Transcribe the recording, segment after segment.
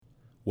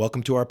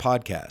Welcome to our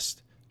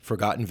podcast,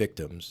 Forgotten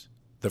Victims,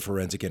 the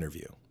Forensic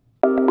Interview.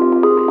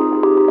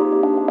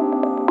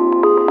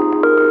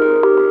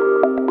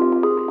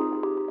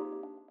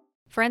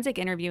 Forensic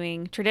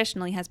interviewing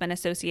traditionally has been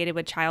associated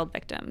with child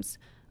victims.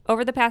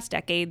 Over the past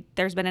decade,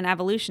 there's been an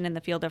evolution in the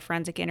field of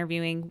forensic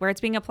interviewing where it's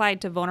being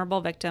applied to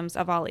vulnerable victims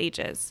of all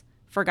ages,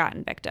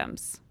 forgotten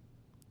victims,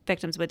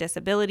 victims with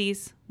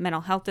disabilities, mental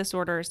health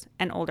disorders,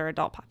 and older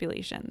adult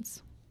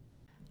populations.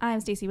 I'm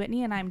Stacey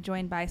Whitney, and I'm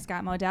joined by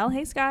Scott Modell.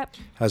 Hey, Scott.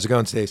 How's it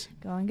going, Stace?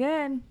 Going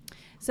good.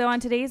 So on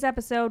today's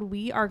episode,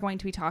 we are going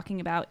to be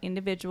talking about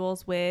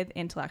individuals with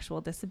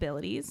intellectual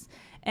disabilities.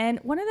 And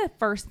one of the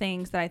first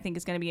things that I think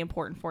is going to be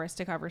important for us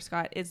to cover,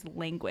 Scott, is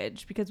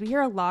language, because we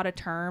hear a lot of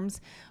terms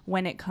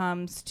when it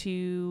comes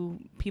to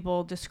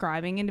people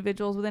describing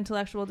individuals with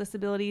intellectual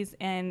disabilities.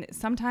 And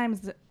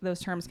sometimes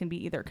those terms can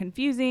be either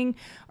confusing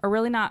or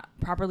really not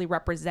properly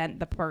represent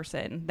the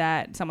person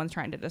that someone's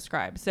trying to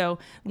describe. So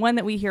one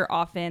that we hear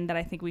often that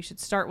I think we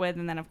should start with,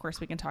 and then of course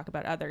we can talk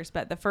about others.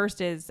 But the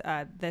first is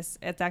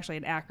it's actually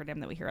an acronym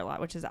that we hear a lot,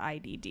 which is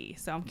IDD.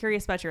 So I'm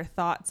curious about your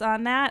thoughts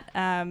on that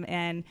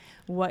and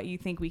what you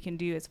think we can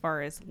do as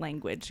far as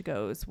language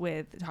goes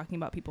with talking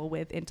about people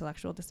with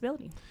intellectual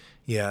disability.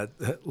 Yeah,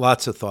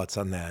 lots of thoughts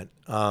on that.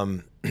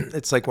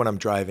 It's like when I'm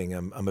driving,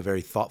 I'm a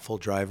very thoughtful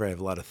driver. I have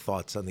a lot of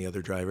thoughts on the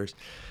other drivers.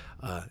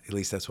 At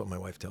least that's what my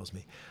wife tells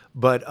me.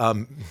 But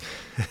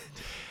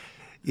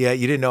yeah,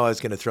 you didn't know I was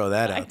going to throw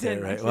that out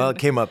there, right? Well, it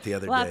came up the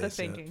other day. Lots of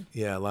thinking.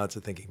 Yeah, lots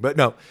of thinking. But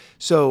no,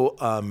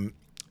 so,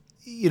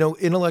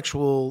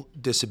 intellectual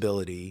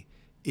disability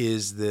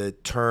is the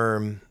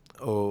term,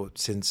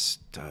 since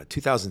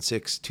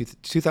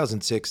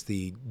 2006,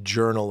 the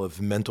Journal of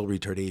Mental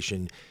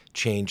Retardation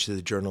changed to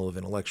the Journal of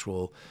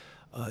Intellectual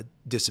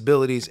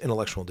Disabilities,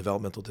 Intellectual and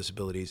Developmental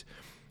Disabilities.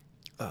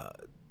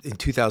 In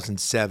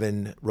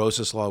 2007,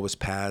 Rosa's Law was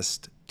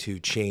passed to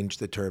change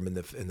the term in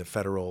the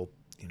federal,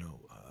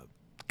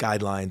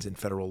 guidelines in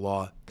federal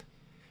law.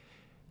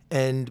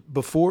 And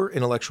before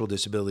intellectual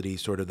disability,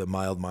 sort of the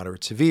mild,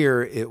 moderate,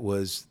 severe, it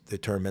was the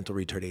term mental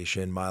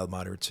retardation, mild,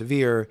 moderate,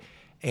 severe.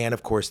 And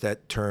of course,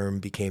 that term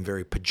became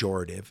very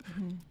pejorative.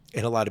 Mm-hmm.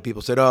 And a lot of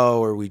people said,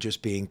 are we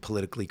just being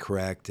politically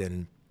correct?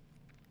 And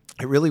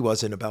it really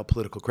wasn't about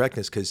political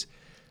correctness, because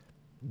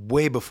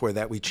way before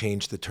that, we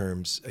changed the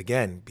terms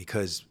again,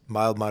 because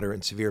mild, moderate,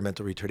 and severe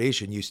mental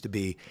retardation used to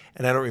be,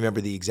 and I don't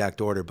remember the exact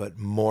order, but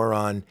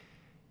moron,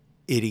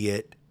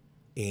 idiot,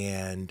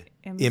 and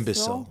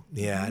imbecile.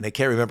 Yeah, mm-hmm. And I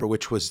can't remember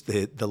which was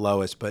the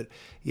lowest, but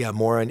yeah,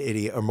 moron,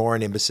 idiot, or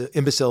moron,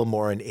 imbecile,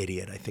 moron,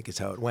 idiot, I think is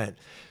how it went.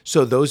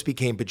 So those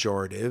became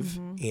pejorative,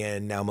 mm-hmm.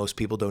 and now most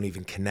people don't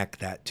even connect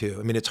that to.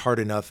 I mean, it's hard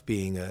enough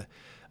being a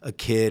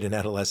kid, an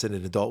adolescent,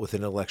 an adult with an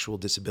intellectual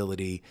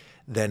disability,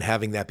 than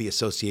having that be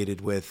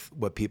associated with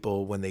what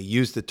people, when they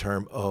use the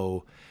term,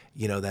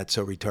 that's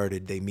so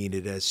retarded, they mean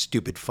it as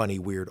stupid, funny,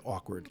 weird,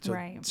 awkward. So,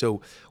 right.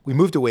 So we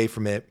moved away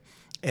from it,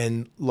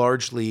 and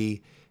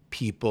largely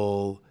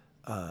people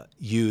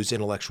use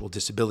intellectual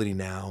disability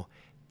now.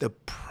 The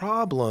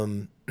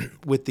problem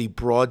with the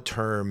broad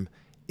term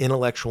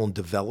intellectual and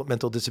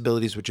developmental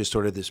disabilities, which is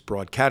sort of this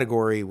broad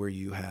category where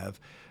you have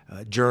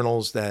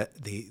journals that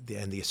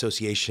and the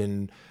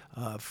Association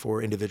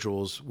for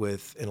Individuals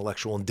with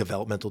Intellectual and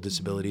Developmental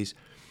Disabilities,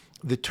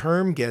 mm-hmm. the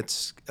term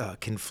gets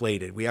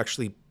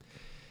conflated.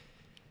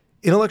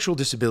 Intellectual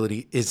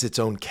disability is its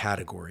own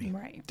category.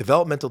 Right.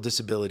 Developmental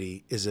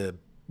disability is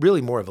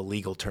really more of a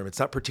legal term. It's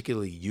not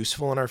particularly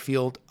useful in our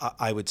field,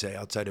 I would say,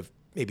 outside of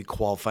maybe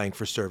qualifying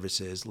for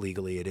services.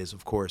 Legally, it is,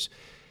 of course.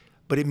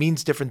 But it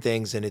means different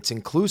things, and it's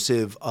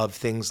inclusive of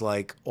things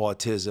like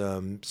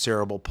autism,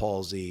 cerebral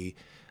palsy,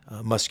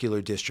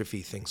 muscular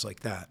dystrophy, things like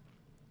that.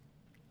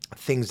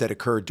 Things that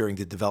occurred during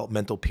the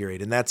developmental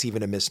period. And that's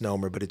even a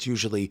misnomer, but it's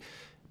usually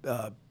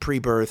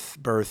pre-birth,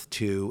 birth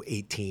to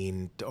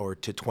 18 or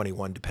to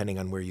 21, depending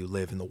on where you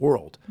live in the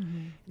world.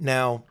 Mm-hmm.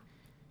 Now,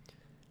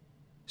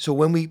 so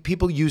when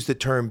people use the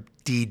term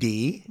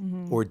DD,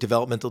 mm-hmm. or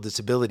developmental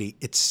disability,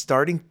 it's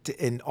starting to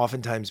and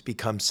oftentimes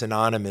become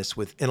synonymous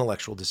with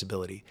intellectual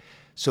disability.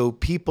 So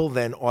people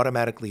then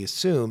automatically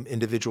assume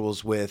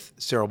individuals with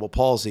cerebral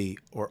palsy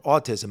or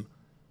autism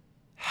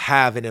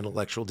have an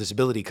intellectual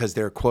disability because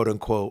they're quote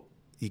unquote,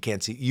 you can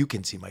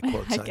see my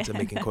quote signs, I'm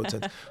making quote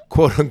signs,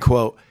 quote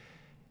unquote,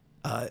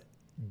 DD,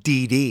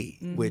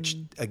 mm-hmm. which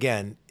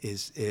again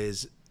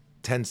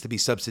tends to be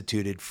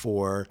substituted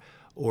for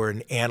or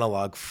an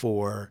analog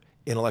for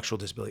intellectual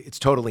disability. It's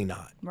totally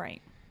not.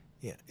 Right.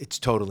 Yeah, it's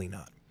totally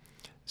not.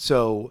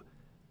 So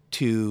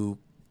to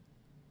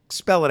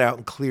spell it out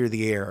and clear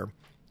the air,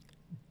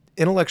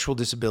 intellectual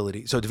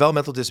disability, so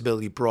developmental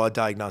disability, broad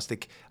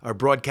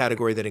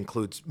category that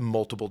includes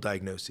multiple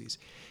diagnoses.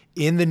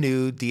 In the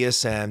new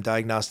DSM,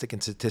 Diagnostic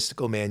and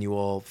Statistical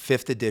Manual,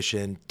 5th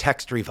edition,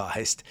 text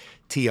revised,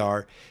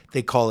 TR,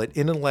 they call it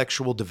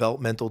intellectual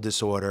developmental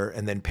disorder,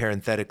 and then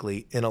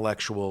parenthetically,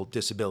 intellectual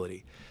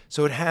disability.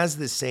 So it has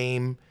the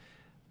same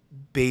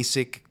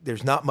basic,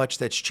 there's not much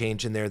that's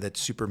changed in there that's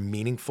super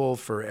meaningful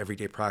for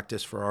everyday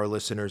practice for our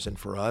listeners and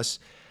for us.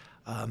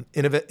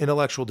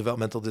 Intellectual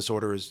developmental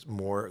disorder is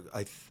more,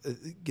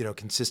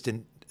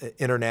 consistent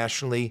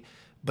internationally,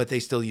 but they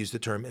still use the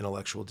term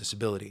intellectual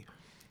disability.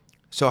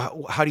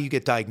 So how do you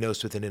get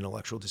diagnosed with an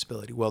intellectual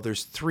disability? Well,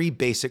 there's 3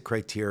 basic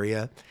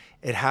criteria.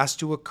 It has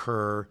to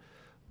occur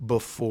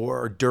before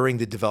or during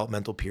the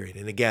developmental period.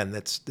 And again,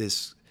 that's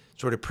this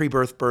sort of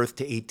pre-birth, birth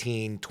to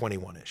 18,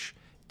 21-ish,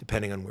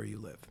 depending on where you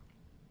live.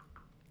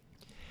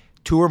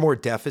 2 or more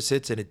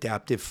deficits in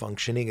adaptive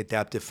functioning.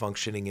 Adaptive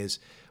functioning is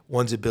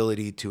one's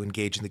ability to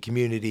engage in the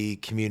community,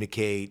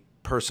 communicate,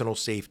 personal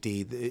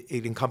safety.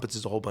 It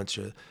encompasses a whole bunch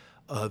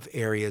of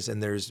areas,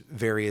 and there's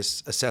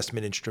various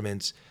assessment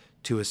instruments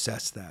to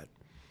assess that.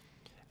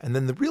 And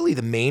then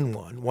the main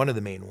one of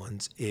the main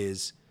ones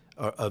is,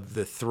 of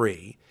the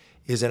 3,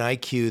 is an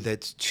IQ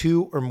that's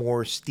 2 or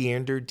more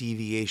standard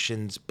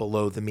deviations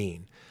below the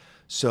mean.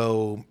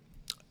 So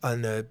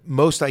on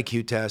most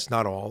IQ tests,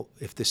 not all,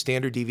 if the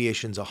standard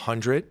deviation is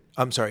 100,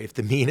 if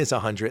the mean is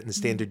 100 and the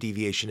standard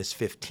deviation is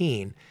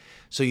 15,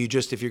 so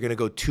if you're going to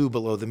go 2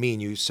 below the mean,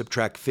 you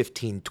subtract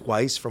 15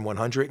 twice from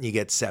 100 and you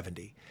get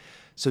 70.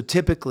 So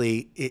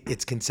typically,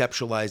 it's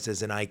conceptualized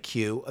as an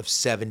IQ of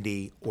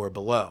 70 or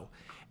below.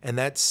 And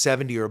that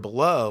 70 or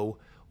below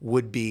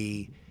would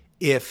be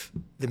if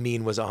the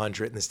mean was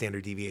 100 and the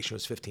standard deviation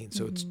was 15.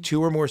 So it's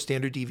 2 or more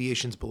standard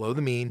deviations below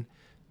the mean,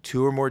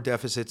 2 or more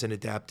deficits in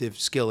adaptive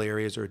skill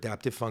areas or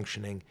adaptive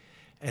functioning,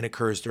 and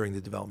occurs during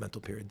the developmental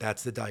period.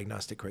 That's the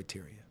diagnostic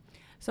criteria.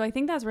 So I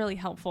think that's really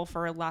helpful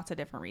for lots of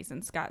different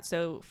reasons, Scott.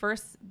 So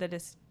first,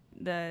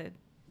 the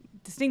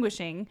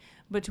distinguishing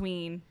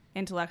between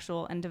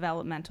intellectual and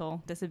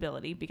developmental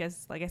disability,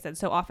 because like I said,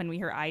 so often we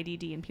hear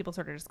IDD and people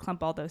sort of just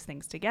clump all those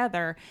things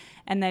together.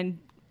 And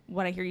then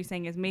what I hear you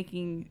saying is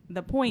making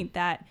the point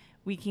that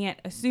we can't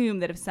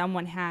assume that if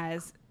someone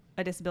has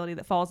a disability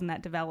that falls in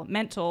that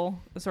developmental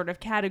sort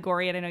of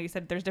category, and I know you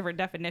said there's different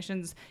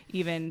definitions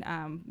even,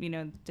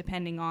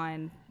 depending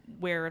on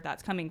where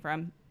that's coming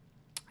from,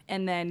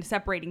 and then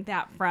separating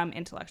that from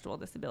intellectual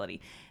disability.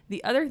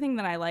 The other thing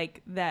that I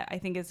like that I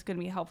think is going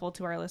to be helpful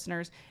to our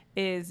listeners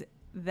is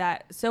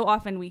that so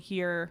often we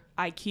hear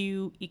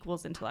IQ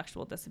equals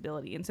intellectual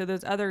disability. And so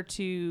those other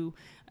 2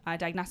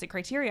 diagnostic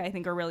criteria I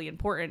think are really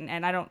important.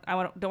 And I don't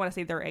want to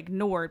say they're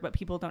ignored, but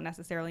people don't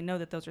necessarily know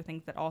that those are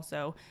things that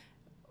also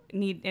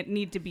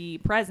need to be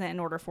present in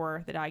order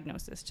for the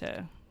diagnosis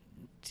to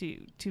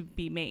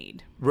be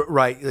made.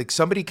 Right. Like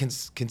somebody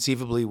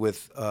conceivably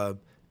with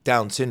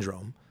Down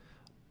syndrome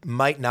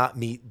might not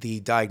meet the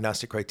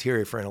diagnostic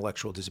criteria for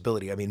intellectual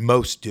disability. I mean,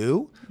 most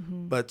do,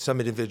 but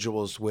some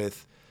individuals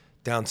with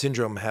Down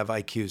syndrome have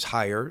IQs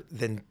higher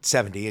than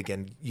 70,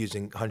 again,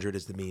 using 100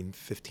 as the mean,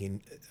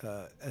 15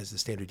 as the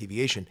standard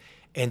deviation,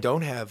 and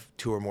don't have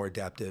 2 or more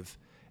adaptive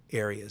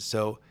areas.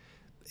 So,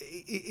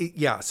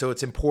 so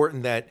it's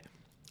important that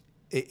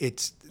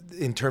it's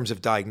in terms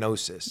of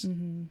diagnosis.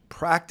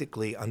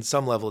 Practically, on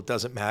some level, it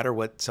doesn't matter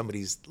what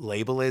somebody's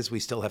label is. We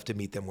still have to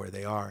meet them where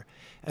they are.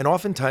 And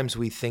oftentimes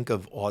we think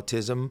of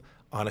autism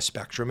on a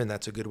spectrum, and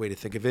that's a good way to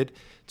think of it.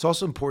 It's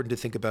also important to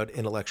think about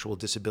intellectual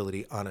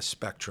disability on a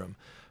spectrum,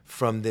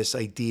 from this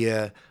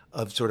idea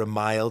of sort of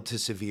mild to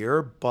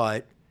severe,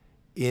 but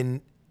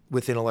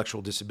with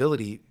intellectual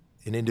disability,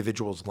 an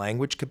individual's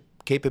language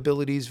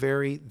capabilities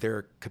vary,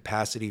 their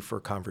capacity for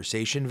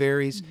conversation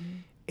varies,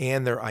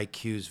 and their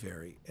IQs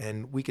vary.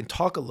 And we can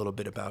talk a little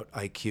bit about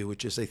IQ,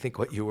 which is, I think,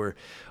 what you were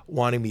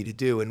wanting me to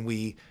do. And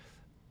we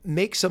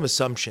make some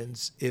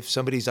assumptions. If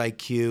somebody's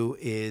IQ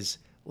is,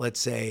 let's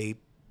say,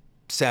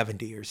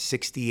 70 or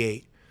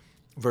 68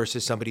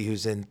 versus somebody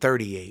who's in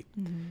 38,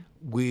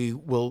 we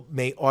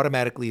may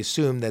automatically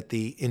assume that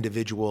the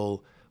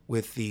individual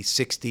with the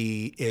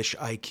 60-ish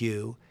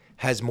IQ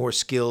has more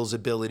skills,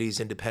 abilities,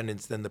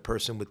 independence than the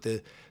person with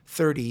the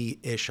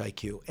 30-ish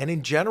IQ. And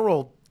in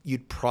general,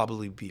 you'd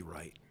probably be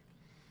right.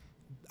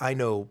 I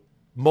know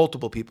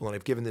multiple people, and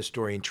I've given this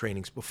story in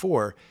trainings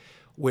before,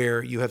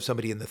 where you have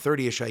somebody in the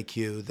 30-ish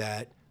IQ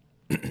that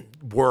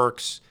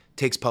works,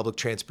 takes public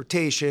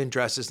transportation,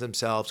 dresses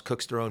themselves,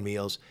 cooks their own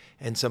meals,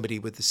 and somebody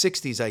with the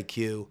 60s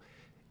IQ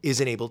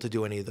isn't able to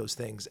do any of those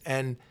things.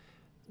 And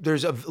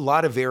there's a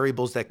lot of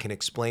variables that can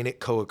explain it.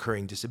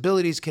 Co-occurring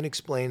disabilities can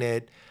explain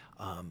it.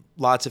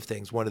 Lots of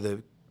things. One of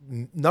the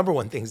number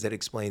one things that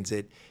explains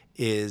it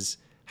is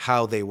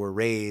how they were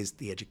raised,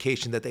 the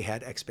education that they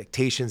had,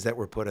 expectations that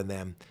were put on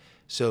them.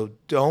 So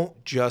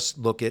don't just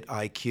look at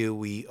IQ.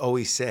 We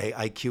always say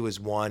IQ is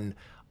one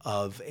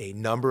of a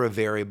number of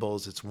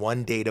variables. It's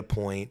one data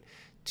point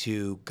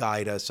to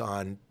guide us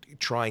on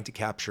trying to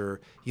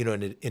capture,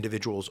 an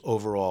individual's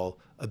overall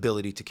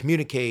ability to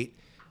communicate,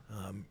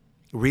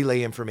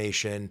 relay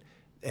information,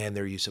 and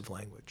their use of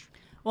language.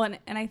 Well,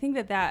 and I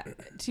think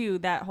that too,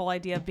 that whole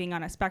idea of being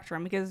on a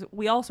spectrum, because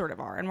we all sort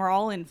of are, and we're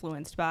all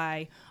influenced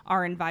by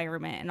our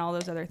environment and all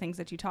those other things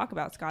that you talk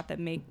about, Scott, that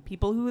make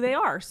people who they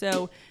are.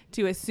 So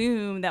to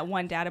assume that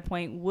one data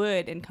point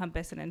would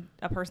encompass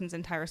a person's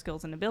entire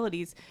skills and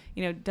abilities,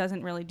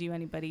 doesn't really do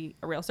anybody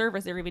a real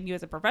service, or even you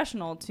as a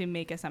professional, to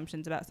make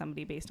assumptions about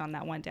somebody based on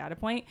that one data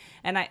point.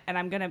 And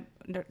I'm going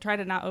to try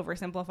to not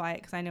oversimplify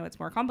it, because I know it's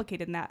more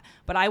complicated than that,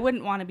 but I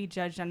wouldn't want to be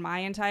judged on my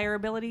entire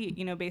ability,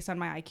 based on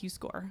my IQ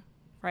score.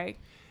 Right?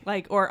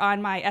 Or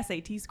on my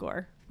SAT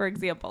score, for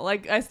example.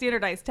 Like a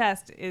standardized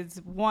test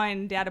is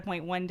one data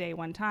point, one day,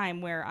 one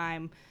time, where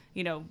I'm,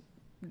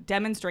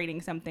 demonstrating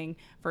something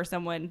for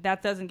someone.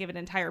 That doesn't give an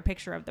entire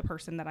picture of the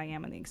person that I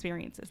am and the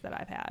experiences that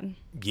I've had.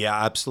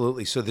 Yeah,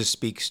 absolutely. So this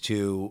speaks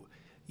to,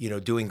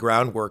 doing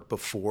groundwork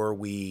before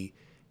we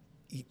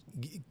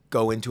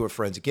go into a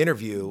forensic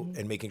interview,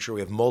 and making sure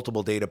we have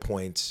multiple data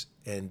points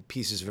and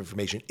pieces of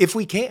information, if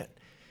we can.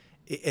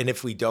 And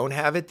if we don't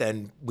have it,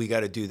 then we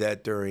got to do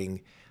that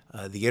during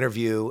the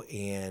interview.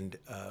 And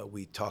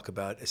we talk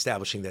about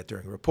establishing that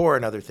during rapport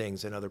and other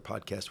things and other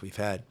podcasts we've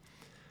had.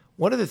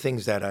 One of the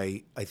things that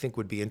I think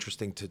would be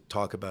interesting to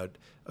talk about,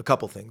 a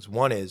couple things.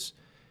 One is,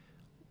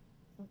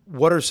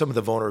 what are some of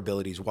the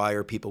vulnerabilities? Why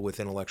are people with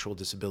intellectual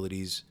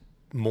disabilities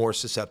more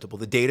susceptible?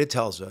 The data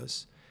tells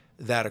us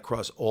that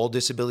across all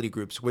disability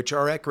groups, which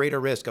are at greater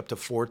risk, up to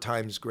 4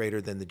 times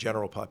greater than the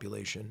general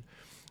population,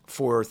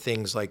 for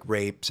things like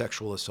rape,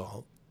 sexual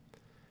assault.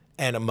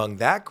 And among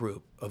that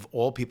group of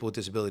all people with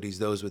disabilities,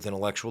 those with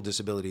intellectual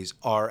disabilities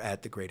are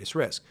at the greatest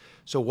risk.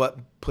 So what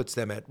puts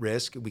them at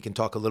risk? We can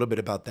talk a little bit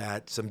about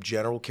that, some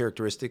general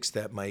characteristics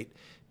that might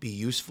be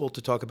useful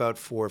to talk about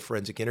for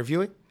forensic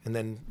interviewing, and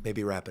then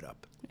maybe wrap it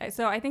up.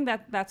 So I think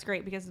that's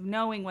great, because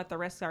knowing what the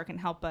risks are can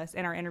help us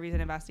in our interviews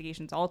and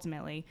investigations,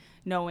 ultimately,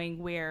 knowing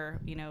where,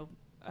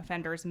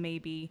 offenders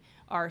maybe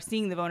are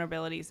seeing the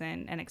vulnerabilities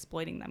and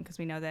exploiting them, because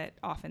we know that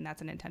often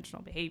that's an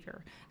intentional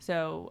behavior.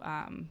 So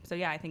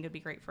yeah, I think it'd be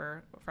great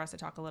for us to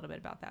talk a little bit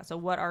about that. So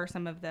what are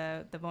some of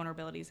the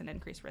vulnerabilities and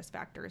increased risk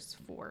factors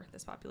for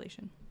this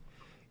population?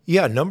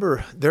 Yeah,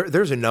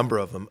 there's a number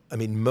of them. I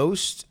mean,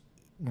 most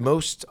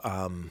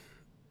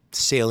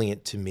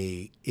salient to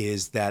me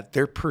is that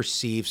they're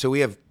perceived. So we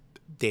have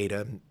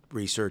data,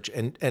 research,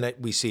 and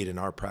we see it in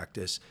our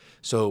practice.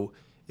 So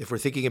if we're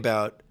thinking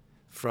about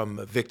from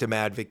a victim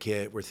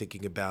advocate, we're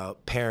thinking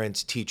about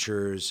parents,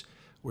 teachers,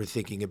 we're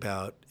thinking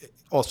about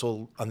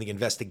also on the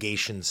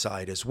investigation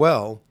side as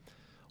well,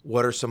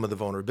 what are some of the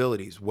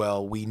vulnerabilities?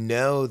 Well, we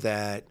know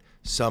that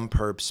some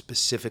perps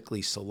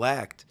specifically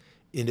select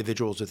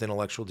individuals with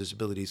intellectual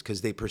disabilities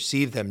because they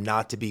perceive them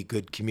not to be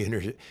good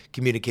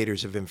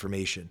communicators of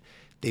information.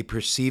 They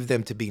perceive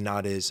them to be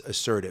not as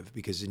assertive,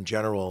 because in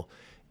general,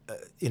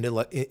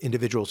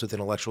 individuals with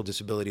intellectual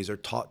disabilities are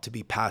taught to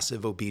be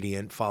passive,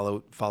 obedient,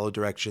 follow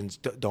directions,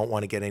 don't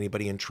want to get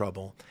anybody in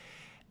trouble.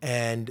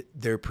 And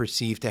they're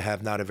perceived to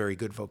have not a very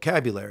good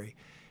vocabulary.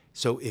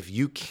 So if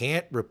you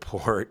can't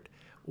report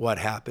what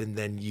happened,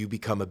 then you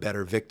become a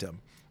better victim.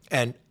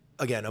 And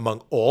again,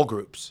 among all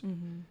groups,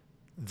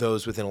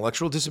 those with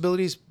intellectual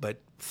disabilities,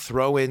 but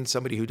throw in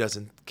somebody who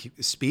doesn't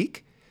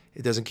speak,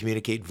 it doesn't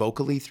communicate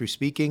vocally through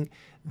speaking,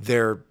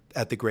 they're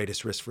at the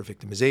greatest risk for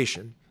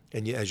victimization.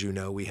 And as you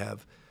know, we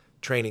have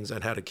trainings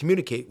on how to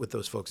communicate with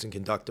those folks and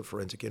conduct a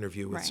forensic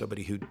interview with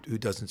somebody who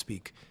doesn't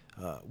speak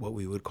what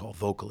we would call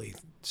vocally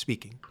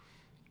speaking.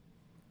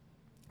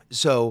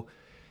 So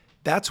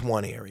that's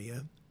one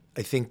area.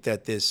 I think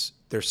that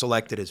they're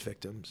selected as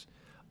victims.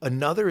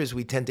 Another is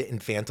we tend to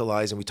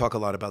infantilize, and we talk a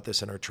lot about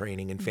this in our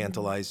training,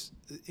 infantilize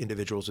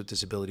individuals with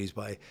disabilities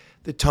by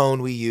the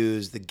tone we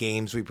use, the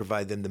games we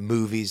provide them, the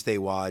movies they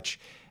watch.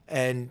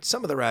 And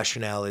some of the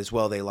rationale is,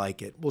 well, they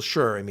like it. Well,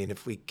 sure. I mean,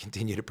 if we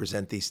continue to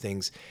present these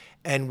things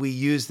and we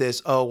use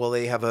this,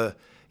 they have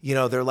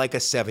they're like a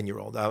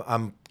 7-year-old.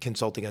 I'm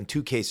consulting on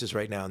 2 cases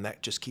right now, and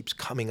that just keeps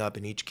coming up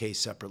in each case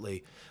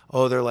separately.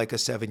 Oh, they're like a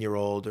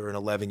 7-year-old or an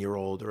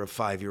 11-year-old or a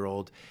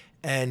 5-year-old.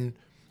 And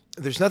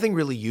there's nothing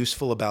really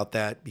useful about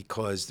that,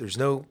 because there's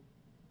no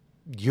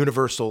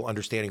universal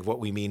understanding of what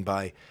we mean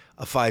by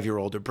a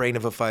 5-year-old or brain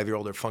of a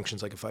 5-year-old or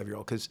functions like a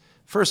 5-year-old. Because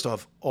first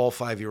off, all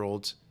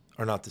 5-year-olds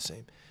are not the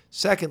same.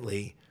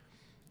 Secondly,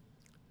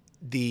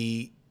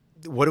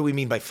 what do we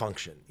mean by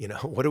function?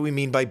 What do we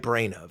mean by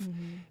brain of?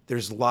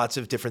 There's lots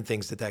of different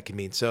things that can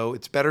mean. So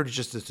it's better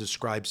to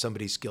describe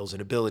somebody's skills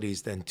and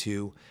abilities than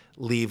to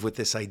leave with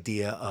this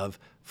idea of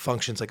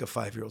functions like a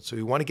 5-year-old. So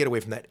we want to get away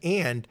from that.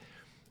 And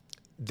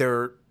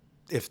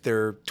if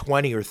they're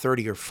 20 or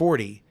 30 or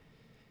 40,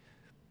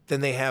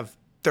 then they have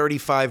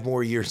 35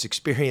 more years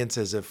experience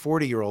as a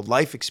 40-year-old,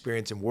 life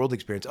experience and world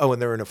experience. Oh,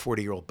 and they're in a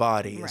 40-year-old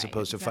body as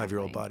opposed to a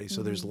 5-year-old body.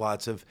 So there's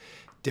lots of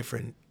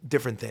different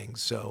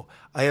things. So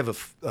I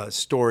have a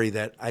story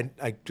that I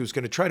was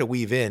going to try to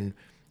weave in,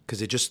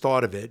 because I just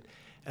thought of it,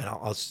 and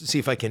I'll see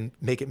if I can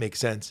make it make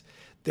sense.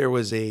 I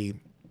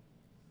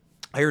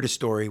heard a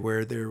story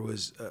where there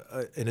was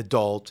an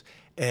adult,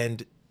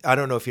 and I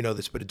don't know if you know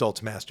this, but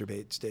adults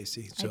masturbate,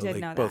 Stacey. So did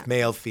like know both that.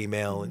 male,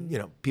 female, and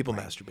people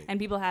masturbate. And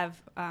people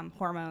have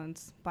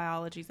hormones.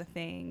 Biology's a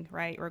thing,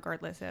 right?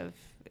 Regardless of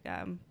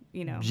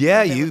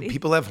Yeah, ability.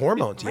 people have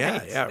hormones.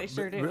 Right, Yeah. they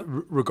sure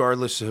do.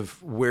 Regardless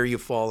of where you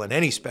fall on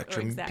any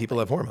spectrum, Exactly. people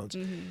have hormones.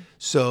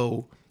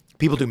 So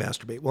people do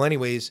masturbate. Well,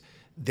 anyways,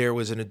 there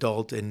was an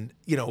adult, and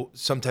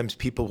sometimes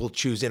people will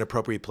choose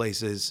inappropriate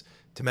places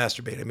to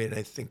masturbate. I mean,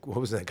 I think, what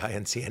was that guy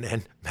on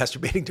CNN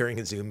masturbating during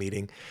a Zoom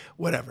meeting?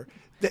 Whatever.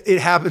 It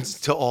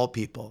happens to all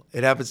people.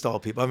 It happens to all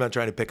people. I'm not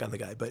trying to pick on the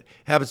guy, but it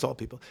happens to all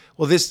people.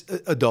 Well, this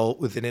adult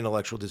with an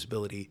intellectual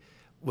disability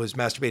was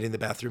masturbating in the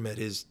bathroom at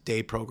his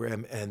day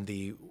program, and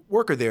the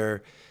worker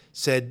there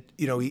said,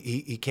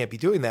 he can't be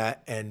doing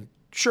that. And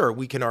sure,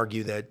 we can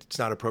argue that it's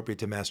not appropriate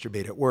to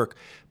masturbate at work.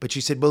 But she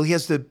said, well, he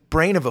has the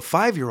brain of a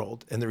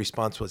 5-year-old. And the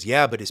response was,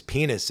 yeah, but his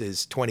penis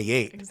is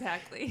 28.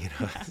 Exactly.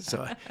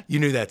 So you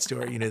knew that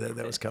story. You knew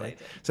that was coming.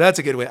 So that's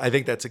a good way. I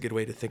think that's a good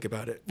way to think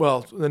about it.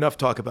 Well, enough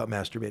talk about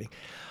masturbating.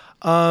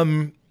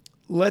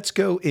 Let's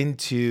go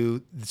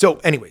into, so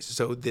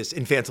this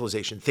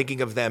infantilization,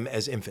 thinking of them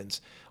as infants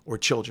or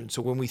children.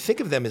 So when we think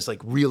of them as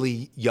like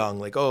really young,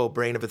 like, oh,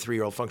 brain of a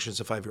 3-year-old functions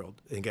a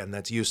 5-year-old. Again,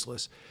 that's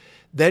useless.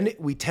 Then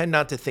we tend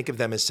not to think of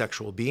them as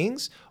sexual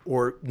beings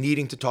or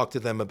needing to talk to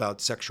them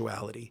about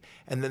sexuality.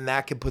 And then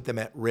that can put them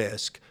at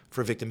risk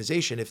for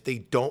victimization if they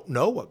don't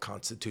know what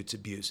constitutes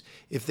abuse,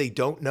 if they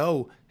don't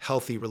know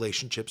healthy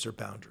relationships or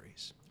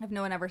boundaries. If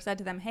no one ever said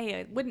to them, hey,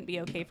 it wouldn't be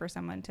okay for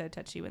someone to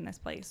touch you in this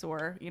place,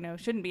 or,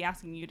 shouldn't be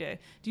asking you to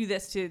do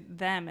this to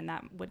them, and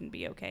that wouldn't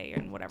be okay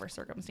in whatever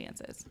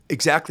circumstances.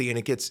 Exactly. And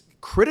it gets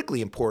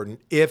critically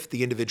important if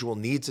the individual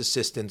needs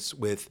assistance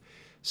with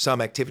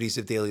some activities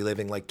of daily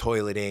living like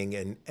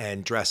toileting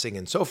and dressing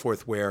and so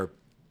forth, where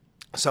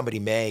somebody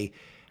may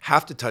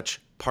have to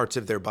touch parts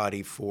of their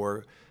body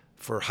for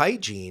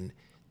hygiene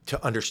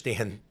to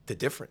understand the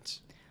difference.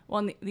 Well,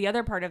 and the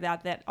other part of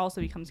that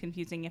also becomes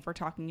confusing if we're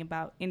talking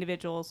about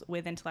individuals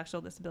with intellectual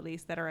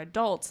disabilities that are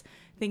adults,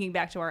 thinking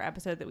back to our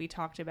episode that we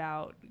talked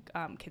about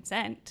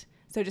consent.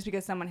 So just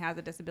because someone has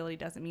a disability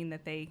doesn't mean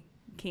that they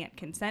can't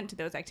consent to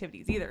those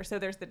activities either. So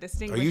there's the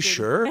distinction. Are you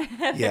sure?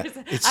 Yeah.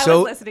 I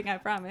was listening, I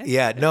promise.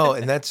 Yeah, no,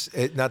 and that's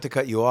not to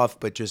cut you off,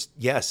 but just,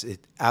 yes,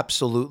 it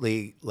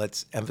absolutely,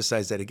 let's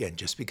emphasize that again.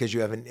 Just because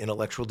you have an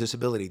intellectual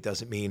disability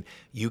doesn't mean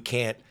you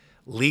can't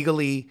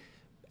legally,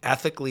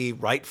 ethically,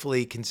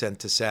 rightfully consent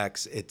to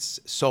sex. It's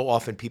so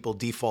often people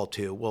default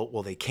to,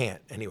 well, they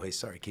can't. Anyway,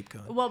 sorry, keep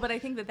going. Well, but I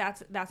think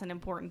that's an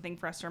important thing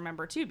for us to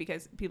remember too,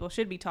 because people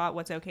should be taught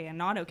what's okay and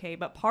not okay.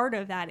 But part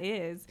of that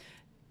is,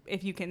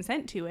 if you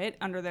consent to it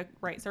under the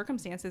right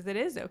circumstances, it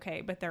is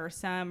okay. But there are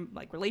some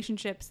like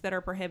relationships that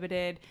are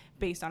prohibited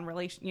based on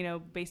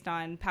based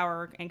on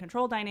power and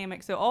control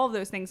dynamics. So all of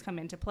those things come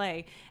into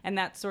play. And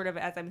that's sort of,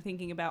 as I'm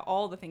thinking about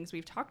all the things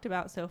we've talked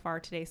about so far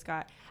today,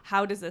 Scott,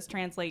 how does this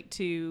translate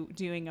to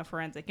doing a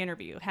forensic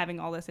interview, having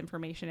all this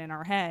information in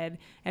our head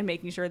and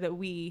making sure that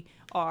we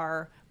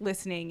are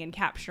listening and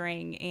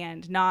capturing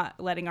and not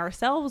letting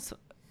ourselves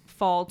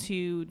fall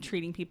to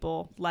treating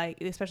people like,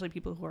 especially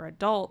people who are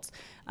adults,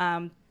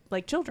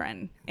 like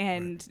children,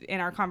 and in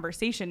our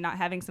conversation, not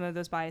having some of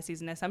those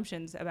biases and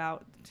assumptions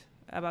about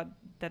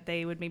that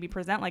they would maybe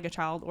present like a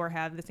child or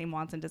have the same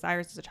wants and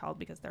desires as a child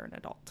because they're an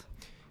adult.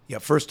 Yeah,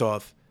 first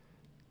off,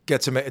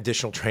 get some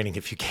additional training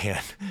if you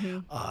can.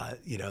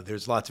 Mm-hmm.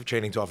 There's lots of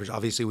training to offer.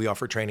 Obviously, we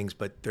offer trainings,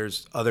 but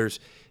there's others.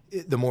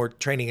 The more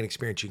training and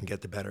experience you can get,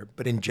 the better.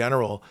 But in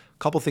general, a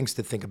couple things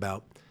to think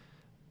about.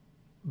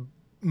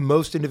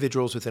 Most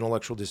individuals with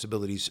intellectual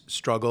disabilities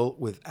struggle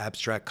with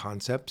abstract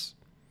concepts.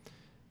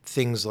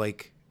 Things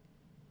like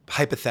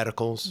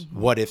hypotheticals,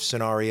 mm-hmm. what if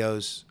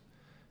scenarios,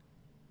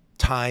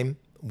 time,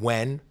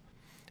 when,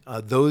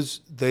 those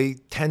they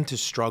tend to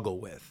struggle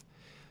with.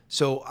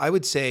 So I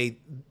would say,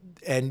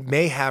 and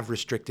may have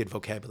restricted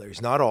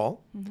vocabularies, not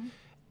all. Mm-hmm.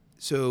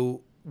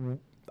 So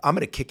I'm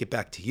going to kick it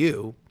back to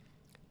you.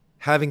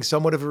 Having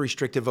somewhat of a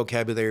restricted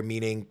vocabulary,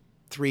 meaning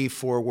 3,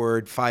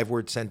 4-word,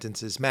 5-word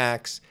sentences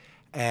max,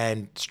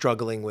 and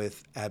struggling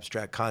with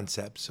abstract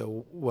concepts.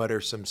 So what are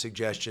some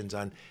suggestions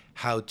on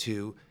how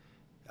to,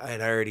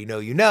 and I already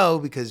know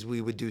because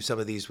we would do some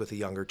of these with a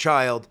younger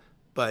child,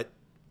 but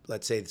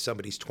let's say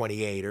somebody's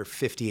 28 or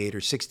 58 or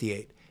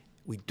 68.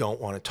 We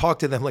don't want to talk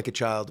to them like a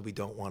child. We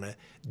don't want to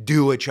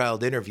do a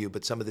child interview,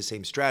 but some of the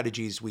same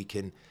strategies we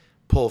can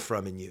pull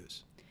from and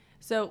use.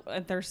 So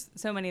there's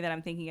so many that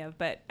I'm thinking of,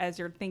 but as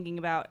you're thinking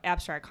about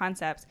abstract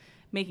concepts,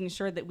 making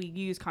sure that we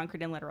use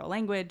concrete and literal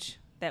language,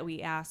 that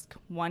we ask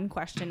one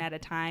question at a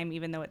time,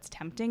 even though it's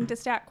tempting to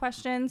stack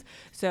questions.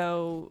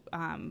 So,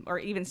 or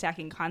even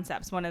stacking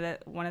concepts. One of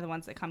the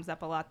ones that comes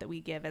up a lot that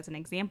we give as an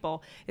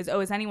example is,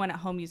 is anyone at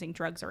home using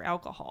drugs or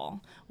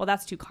alcohol? Well,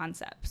 that's 2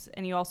 concepts.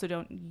 And you also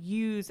don't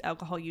use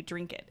alcohol, you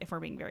drink it, if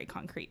we're being very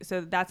concrete. So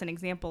that's an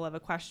example of a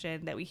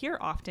question that we hear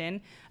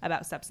often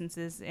about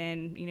substances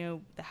in,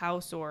 the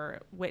house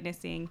or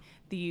witnessing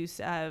the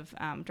use of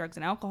drugs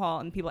and alcohol,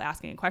 and people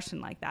asking a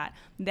question like that,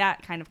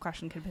 that kind of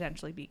question could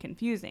potentially be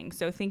confusing.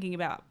 So thinking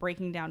about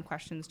breaking down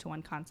questions to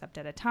one concept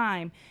at a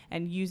time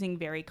and using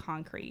very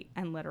concrete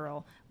and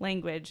literal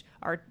language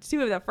are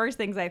two of the first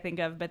things I think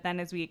of. But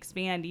then as we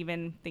expand,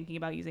 even thinking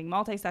about using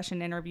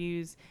multi-session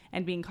interviews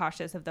and being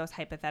cautious of those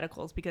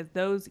hypotheticals, because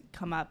those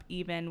come up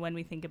even when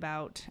we think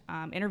about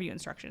interview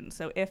instructions.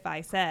 So if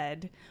I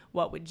said,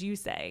 what would you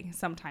say,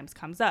 sometimes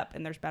comes up,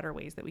 and there's better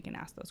ways that we can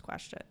ask those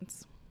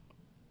questions.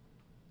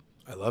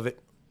 I love it.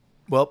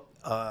 Well,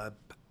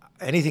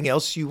 anything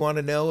else you want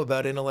to know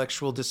about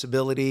intellectual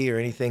disability or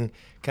anything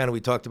kind of we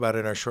talked about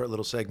in our short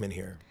little segment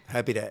here?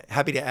 Happy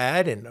to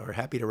add or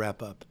happy to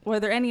wrap up. Were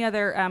there any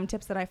other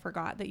tips that I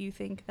forgot that you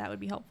think that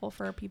would be helpful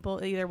for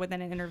people either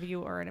within an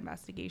interview or an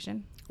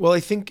investigation? Well, I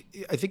think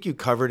you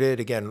covered it.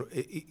 Again,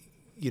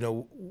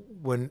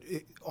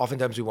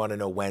 oftentimes we want to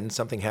know when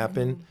something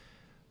happened. Mm-hmm.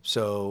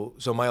 So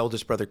my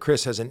oldest brother,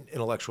 Chris, has an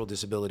intellectual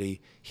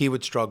disability. He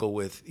would struggle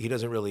with, he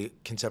doesn't really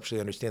conceptually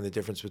understand the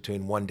difference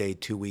between 1 day,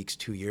 2 weeks,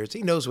 2 years.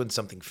 He knows when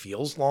something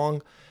feels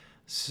long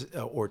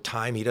or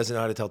time. He doesn't know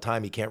how to tell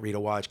time. He can't read a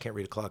watch, can't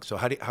read a clock. So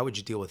how would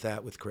you deal with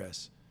that with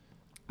Chris?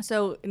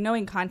 So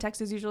knowing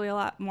context is usually a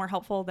lot more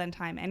helpful than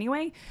time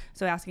anyway.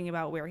 So asking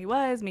about where he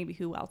was, maybe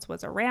who else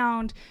was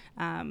around,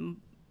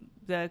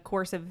 the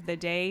course of the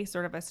day,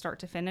 sort of a start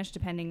to finish,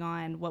 depending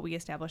on what we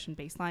establish in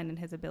baseline, and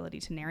his ability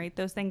to narrate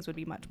those things would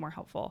be much more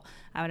helpful,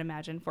 I would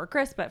imagine, for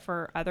Chris, but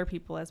for other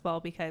people as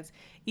well, because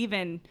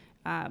even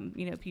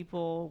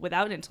people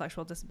without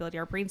intellectual disability,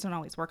 our brains don't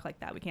always work like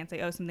that. We can't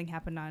say, oh, something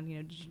happened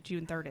on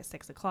June 3rd at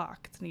 6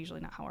 o'clock. It's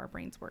usually not how our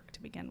brains work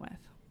to begin with.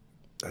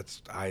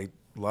 I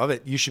love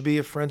it. You should be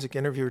a forensic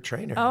interviewer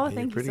trainer. Oh,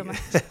 thank you so much.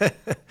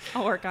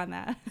 I'll work on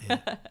that. Yeah.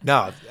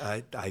 No,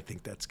 I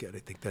think that's good. I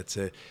think that's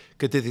a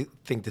good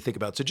thing to think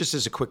about. So just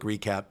as a quick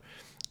recap,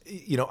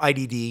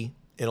 IDD,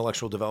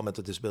 intellectual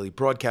developmental disability,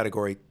 broad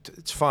category,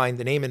 it's fine.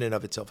 The name in and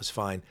of itself is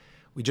fine.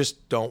 We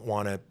just don't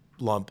want to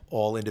lump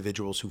all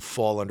individuals who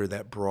fall under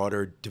that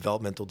broader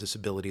developmental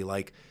disability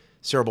like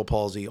cerebral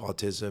palsy,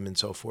 autism, and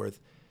so forth,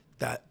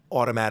 that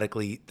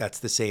automatically that's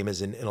the same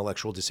as an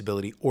intellectual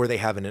disability, or they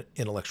have an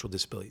intellectual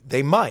disability.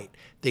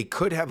 They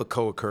could have a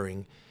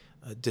co-occurring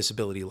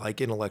disability like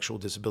intellectual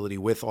disability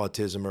with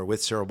autism or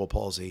with cerebral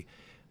palsy,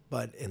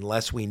 but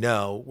unless we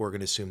know, we're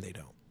going to assume they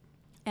don't.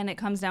 And it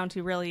comes down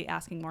to really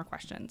asking more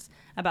questions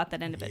about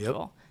that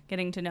individual,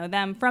 getting to know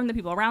them from the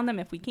people around them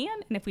if we can,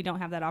 and if we don't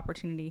have that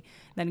opportunity,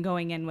 then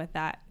going in with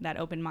that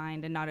open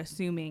mind and not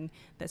assuming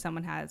that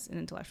someone has an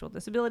intellectual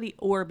disability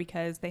or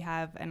because they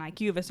have an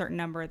IQ of a certain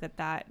number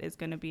that is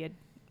going to be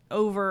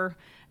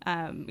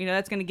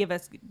that's going to give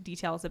us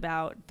details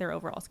about their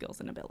overall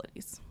skills and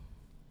abilities.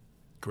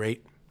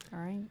 Great. All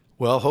right.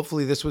 Well,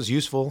 hopefully this was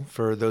useful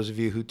for those of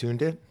you who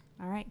tuned in.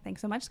 All right.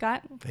 Thanks so much,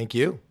 Scott. Thank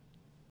you.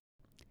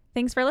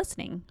 Thanks for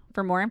listening.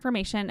 For more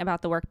information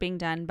about the work being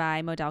done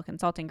by Modell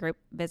Consulting Group,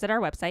 visit our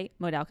website,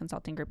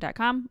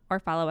 modellconsultinggroup.com, or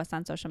follow us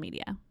on social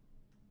media.